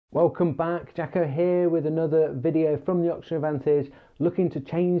Welcome back, Jacko here with another video from the Oxygen Advantage, looking to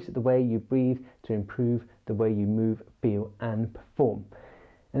change the way you breathe to improve the way you move, feel and perform.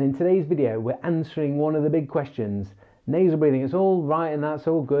 And in today's video we're answering one of the big questions. Nasal breathing, it's all right and that's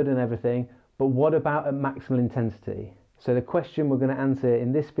all good and everything, but what about at maximal intensity? So the question we're going to answer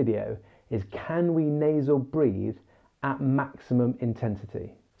in this video is, can we nasal breathe at maximum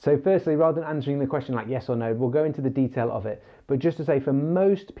intensity? So firstly, rather than answering the question like yes or no, we'll go into the detail of it. But just to say, for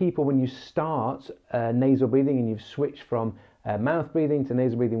most people, when you start nasal breathing and you've switched from mouth breathing to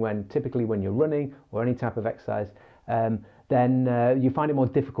nasal breathing typically when you're running or any type of exercise, then you find it more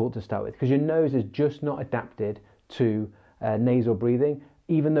difficult to start with because your nose is just not adapted to nasal breathing,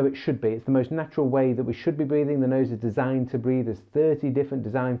 even though it should be. It's the most natural way that we should be breathing. The nose is designed to breathe. There's 30 different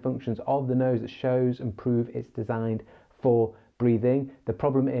design functions of the nose that shows and prove it's designed for breathing. The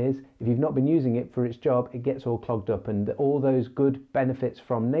problem is, if you've not been using it for its job, it gets all clogged up, and all those good benefits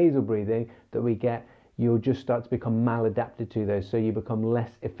from nasal breathing that we get, you'll just start to become maladapted to those. So you become less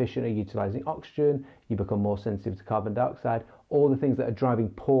efficient at utilizing oxygen, you become more sensitive to carbon dioxide, all the things that are driving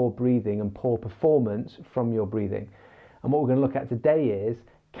poor breathing and poor performance from your breathing. And what we're going to look at today is,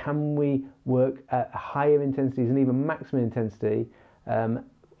 can we work at higher intensities and even maximum intensity,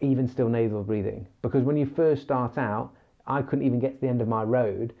 even still nasal breathing? Because when you first start out, I couldn't even get to the end of my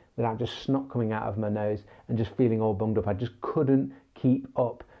road without just snot coming out of my nose and just feeling all bunged up. I just couldn't keep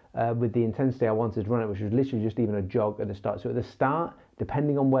up with the intensity I wanted to run at, which was literally just even a jog at the start. So at the start,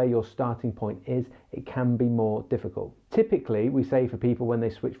 depending on where your starting point is, it can be more difficult. Typically, we say for people when they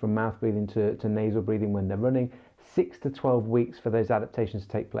switch from mouth breathing to nasal breathing when they're running, 6 to 12 weeks for those adaptations to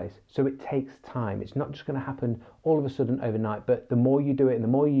take place. So it takes time. It's not just going to happen all of a sudden overnight, but the more you do it and the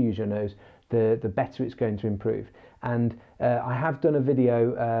more you use your nose, the better it's going to improve. And I have done a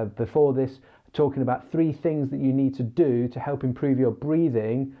video before this talking about 3 things that you need to do to help improve your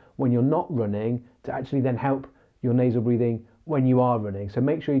breathing when you're not running, to actually then help your nasal breathing when you are running. So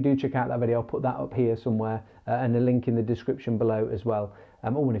make sure you do check out that video. I'll put that up here somewhere and a link in the description below as well.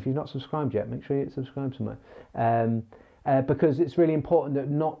 Oh, and if you've not subscribed yet, make sure you subscribe somewhere. Because it's really important that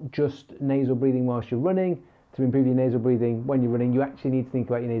not just nasal breathing whilst you're running. To improve your nasal breathing when you're running, you actually need to think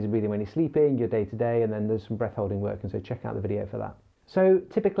about your nasal breathing when you're sleeping, your day-to-day, and then there's some breath holding work, and so check out the video for that. So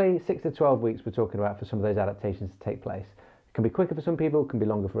typically 6 to 12 weeks we're talking about for some of those adaptations to take place. It can be quicker for some people, it can be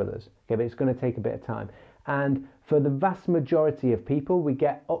longer for others, okay, but it's going to take a bit of time. And for the vast majority of people, we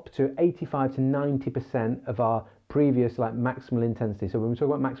get up to 85 to 90% of our previous maximal intensity. So when we talk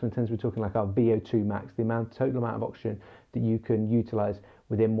about maximal intensity, we're talking like our VO2 max, the total amount of oxygen that you can utilize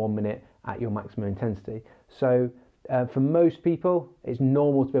within 1 minute at your maximum intensity. So for most people, it's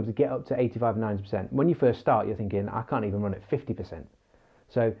normal to be able to get up to 85 and 90%. When you first start, you're thinking, I can't even run at 50%.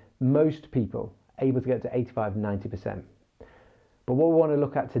 So most people able to get to 85 and 90%. But what we want to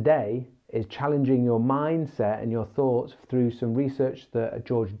look at today is challenging your mindset and your thoughts through some research that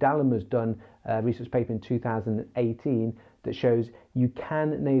George Dallam has done, a research paper in 2018 that shows you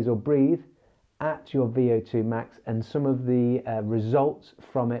can nasal breathe at your VO2 max, and some of the results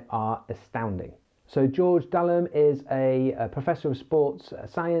from it are astounding. So George Dallam is a professor of sports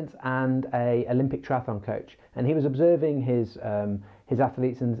science and an Olympic triathlon coach, and he was observing his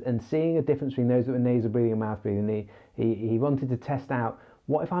athletes and seeing a difference between those that were nasal breathing and mouth breathing. He wanted to test out,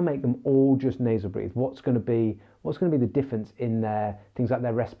 what if I make them all just nasal breathe? What's going to be the difference in their things like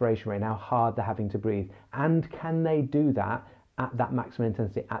their respiration rate and how hard they're having to breathe, and can they do that at that maximum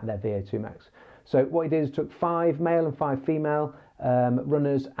intensity at their VO2 max? So what he did is took 5 male and 5 female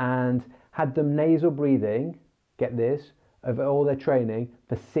runners and had them nasal breathing, get this, over all their training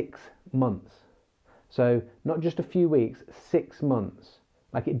for 6 months. So not just a few weeks, 6 months.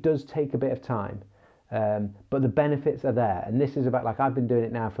 Like, it does take a bit of time, but the benefits are there. And this is about, like, I've been doing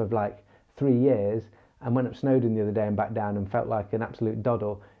it now for like 3 years and went up Snowdon the other day and back down and felt like an absolute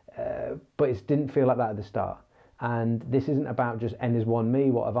doddle, but it didn't feel like that at the start. And this isn't about just N is one me,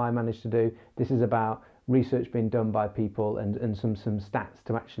 what have I managed to do? This is about research being done by people and some stats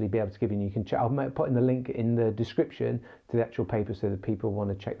to actually be able to give you. And you can check, I'll put in the link in the description to the actual paper so that people want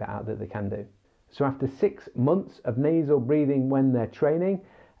to check that out, that they can do. So after 6 months of nasal breathing when they're training,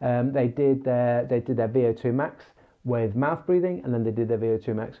 they did their VO2 max with mouth breathing, and then they did their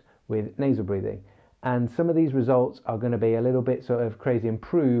VO2 max with nasal breathing. And some of these results are going to be a little bit sort of crazy and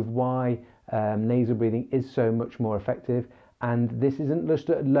prove why nasal breathing is so much more effective. And this isn't just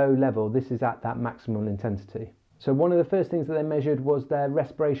at a low level, this is at that maximum intensity. So one of the first things that they measured was their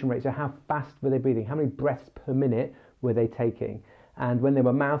respiration rate. So how fast were they breathing? How many breaths per minute were they taking? And when they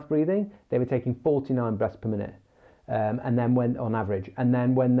were mouth breathing, they were taking 49 breaths per minute, and then on average. And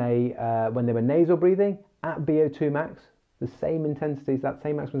then when they were nasal breathing at VO2 max, the same intensities, that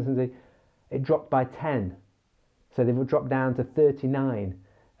same maximum intensity, it dropped by 10. So they've dropped down to 39,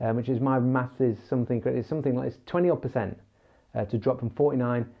 which is, my maths is something, it's something like, it's 20 odd percent to drop from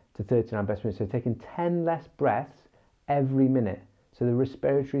 49 to 39 breaths per minute. So taking 10 less breaths every minute. So the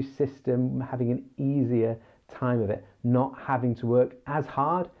respiratory system having an easier time of it, not having to work as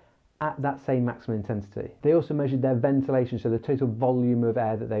hard at that same maximum intensity. They also measured their ventilation, so the total volume of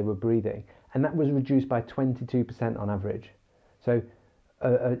air that they were breathing, and that was reduced by 22% on average. So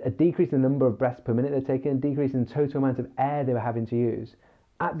a decrease in the number of breaths per minute they're taking, a decrease in the total amount of air they were having to use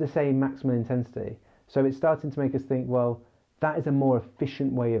at the same maximum intensity. So it's starting to make us think, well, that is a more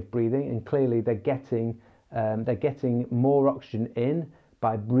efficient way of breathing, and clearly they're getting more oxygen in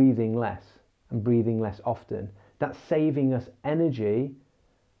by breathing less and breathing less often. That's saving us energy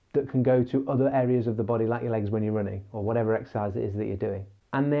that can go to other areas of the body, like your legs when you're running, or whatever exercise it is that you're doing.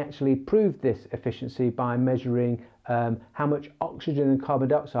 And they actually proved this efficiency by measuring how much oxygen and carbon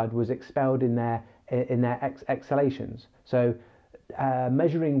dioxide was expelled in their exhalations. So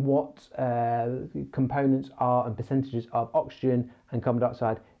measuring what components are and percentages of oxygen and carbon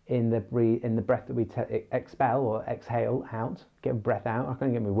dioxide in the breath that we expel or exhale out, get breath out, I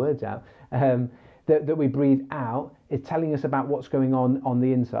can't get my words out, that we breathe out, is telling us about what's going on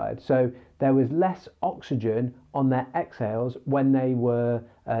the inside. So there was less oxygen on their exhales when they were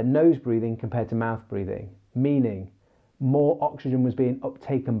nose breathing compared to mouth breathing, meaning more oxygen was being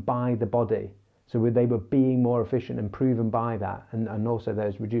uptaken by the body. So they were being more efficient, and proven by that, and also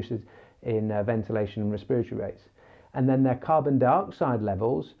those reduces in ventilation and respiratory rates. And then their carbon dioxide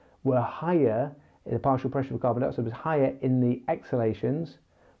levels were higher, the partial pressure of carbon dioxide was higher in the exhalations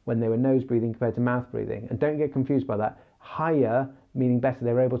when they were nose breathing compared to mouth breathing. And don't get confused by that. Higher meaning better.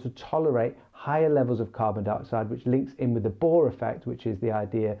 They were able to tolerate higher levels of carbon dioxide, which links in with the Bohr effect, which is the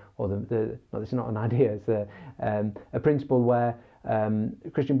idea, or no, it's not an idea, it's a principle where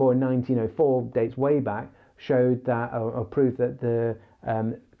Christian Bohr in 1904, dates way back, showed that, or proved that the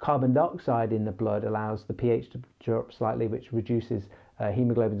carbon dioxide in the blood allows the pH to drop slightly, which reduces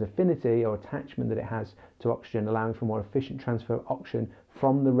hemoglobin's affinity or attachment that it has to oxygen, allowing for more efficient transfer of oxygen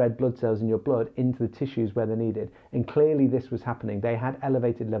from the red blood cells in your blood into the tissues where they're needed. And clearly this was happening. They had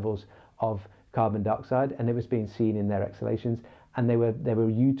elevated levels of carbon dioxide, and it was being seen in their exhalations, and they were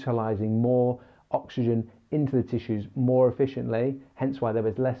utilizing more oxygen into the tissues more efficiently, hence why there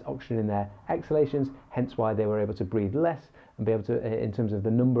was less oxygen in their exhalations, hence why they were able to breathe less and be able to, in terms of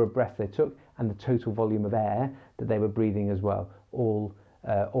the number of breaths they took and the total volume of air that they were breathing as well, all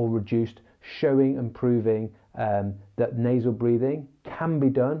reduced, showing and proving that nasal breathing can be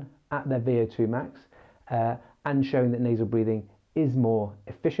done at their VO2 max, and showing that nasal breathing is more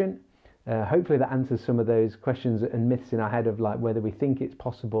efficient. Hopefully that answers some of those questions and myths in our head of like whether we think it's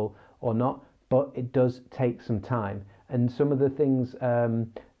possible or not, but it does take some time. And some of the things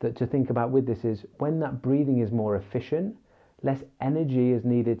that to think about with this is when that breathing is more efficient, less energy is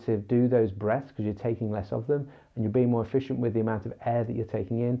needed to do those breaths because you're taking less of them, and you're being more efficient with the amount of air that you're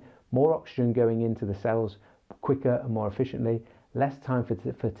taking in, more oxygen going into the cells quicker and more efficiently, less time for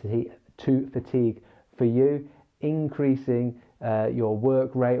fatigue for you, increasing your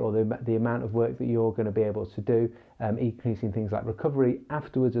work rate or the amount of work that you're going to be able to do, increasing things like recovery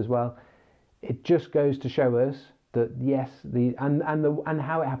afterwards as well. It just goes to show us that yes, and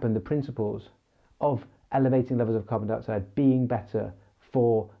how it happened, the principles of elevating levels of carbon dioxide being better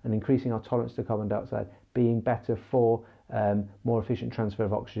for and increasing our tolerance to carbon dioxide being better for more efficient transfer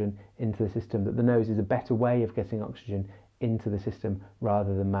of oxygen into the system, that the nose is a better way of getting oxygen into the system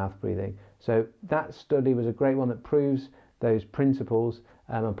rather than mouth breathing. So that study was a great one that proves those principles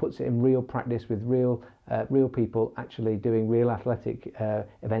and puts it in real practice with real people actually doing real athletic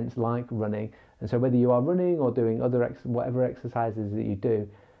events like running. And so whether you are running or doing whatever exercises that you do,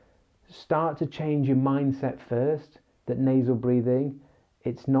 start to change your mindset first, that nasal breathing,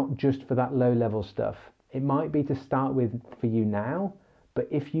 it's not just for that low level stuff. It might be to start with for you now, but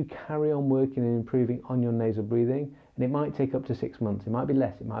if you carry on working and improving on your nasal breathing, and it might take up to 6 months, it might be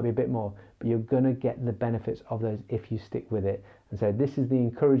less, it might be a bit more, but you're going to get the benefits of those if you stick with it. And so this is the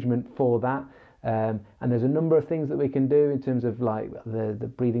encouragement for that. And there's a number of things that we can do in terms of like the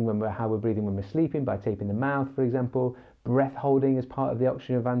breathing how we're breathing when we're sleeping, by taping the mouth, for example, breath holding as part of the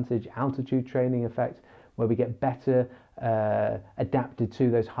oxygen advantage, altitude training effect, where we get better adapted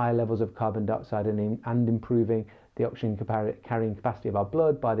to those high levels of carbon dioxide and improving the oxygen carrying capacity of our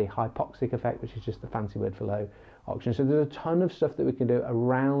blood by the hypoxic effect, which is just the fancy word for low oxygen. So there's a ton of stuff that we can do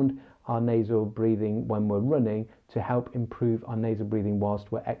around our nasal breathing when we're running to help improve our nasal breathing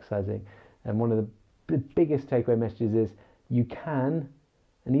whilst we're exercising. And one of the biggest takeaway messages is you can,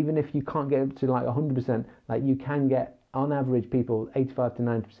 and even if you can't get up to like 100%, like you can get on average people 85 to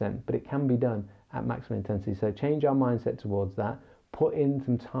 90%, but it can be done at maximum intensity. So change our mindset towards that. Put in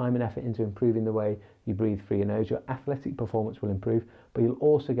some time and effort into improving the way you breathe through your nose. Your athletic performance will improve, but you'll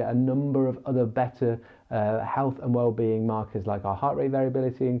also get a number of other better health and well-being markers, like our heart rate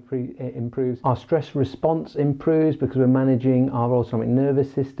variability improves, our stress response improves because we're managing our autonomic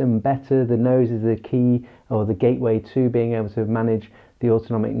nervous system better. The nose is the key, or the gateway to being able to manage the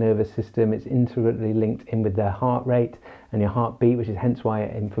autonomic nervous system. It's integrally linked in with the heart rate and your heartbeat, which is hence why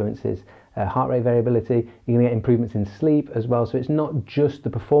it influences heart rate variability. You're going to get improvements in sleep as well. So it's not just the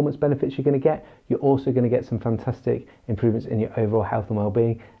performance benefits you're going to get, you're also going to get some fantastic improvements in your overall health and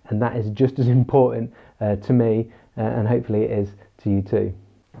well-being, and that is just as important to me, and hopefully it is to you too.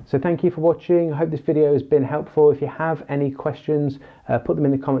 So thank you for watching. I hope this video has been helpful. If you have any questions, put them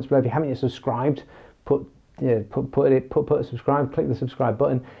in the comments below. If you haven't yet subscribed, put a subscribe, click the subscribe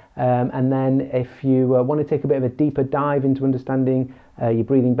button, and then if you want to take a bit of a deeper dive into understanding your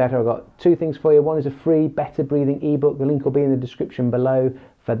breathing better, I've got two things for you. One is a free Better Breathing ebook. The link will be in the description below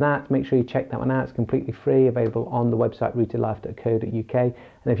for that. Make sure you check that one out. It's completely free, available on the website rootedlife.co.uk. And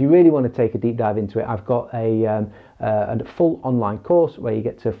if you really want to take a deep dive into it, I've got a full online course where you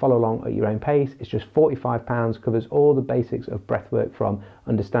get to follow along at your own pace. It's just £45, covers all the basics of breath work, from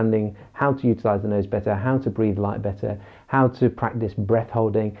understanding how to utilize the nose better, how to breathe light better, how to practice breath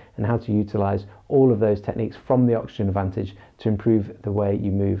holding, and how to utilize all of those techniques from the Oxygen Advantage to improve the way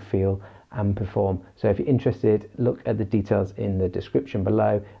you move, feel and perform. So if you're interested, look at the details in the description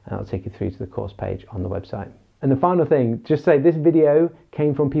below, and I'll take you through to the course page on the website. And the final thing, just say this video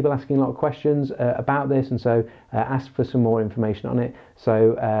came from people asking a lot of questions about this, and so ask for some more information on it.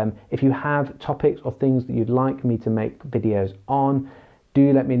 So if you have topics or things that you'd like me to make videos on,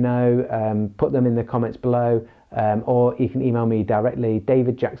 do let me know. Put them in the comments below, or you can email me directly,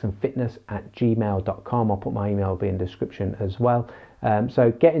 davidjacksonfitness@gmail.com. I'll put my email in the description as well. So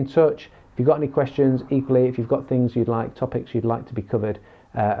get in touch if you've got any questions. Equally, if you've got things you'd like, topics you'd like to be covered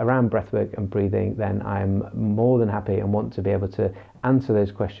around breathwork and breathing, then I'm more than happy and want to be able to answer those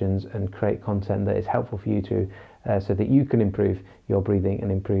questions and create content that is helpful for you too, so that you can improve your breathing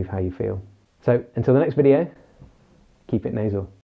and improve how you feel. So until the next video, keep it nasal.